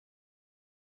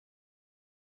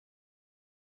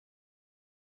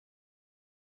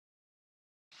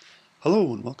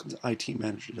Hello and welcome to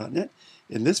ITmanager.net.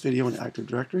 In this video in Active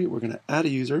Directory, we're going to add a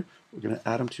user, we're going to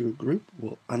add him to a group,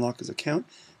 we'll unlock his account,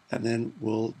 and then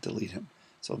we'll delete him.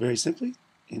 So very simply,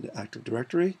 into Active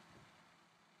Directory,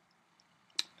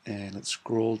 and let's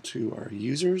scroll to our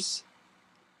users.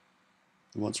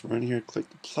 And once we're in here, click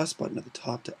the plus button at the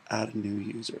top to add a new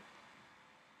user.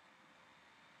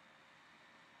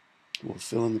 We'll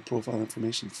fill in the profile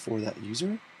information for that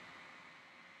user.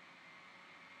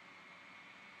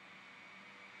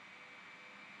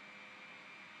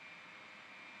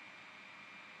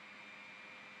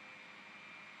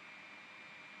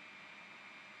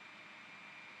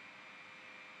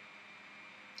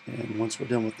 And once we're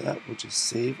done with that, we'll just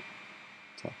save,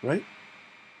 top right.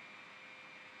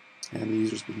 And the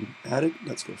user's been added.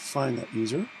 Let's go find that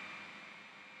user.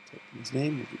 Type in his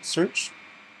name, we'll do search.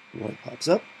 Roy pops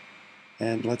up.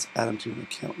 And let's add him to an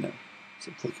account now.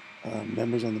 So click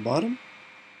members on the bottom.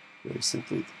 Very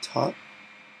simply at the top,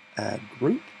 add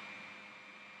group.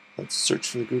 Let's search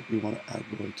for the group we want to add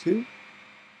Roy to.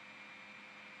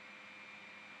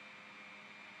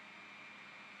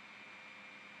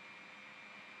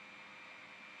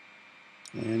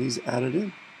 And he's added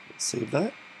in. Let's save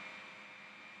that.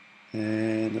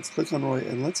 And let's click on Roy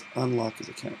and let's unlock his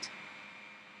account.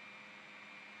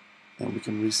 And we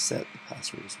can reset the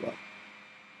password as well.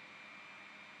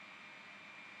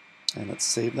 And let's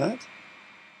save that.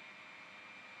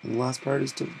 And the last part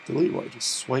is to delete Roy.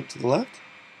 Just swipe to the left,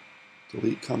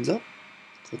 delete comes up,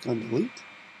 click on delete,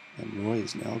 and Roy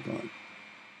is now gone.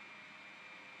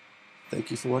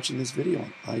 Thank you for watching this video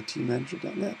on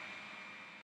ITmanager.net.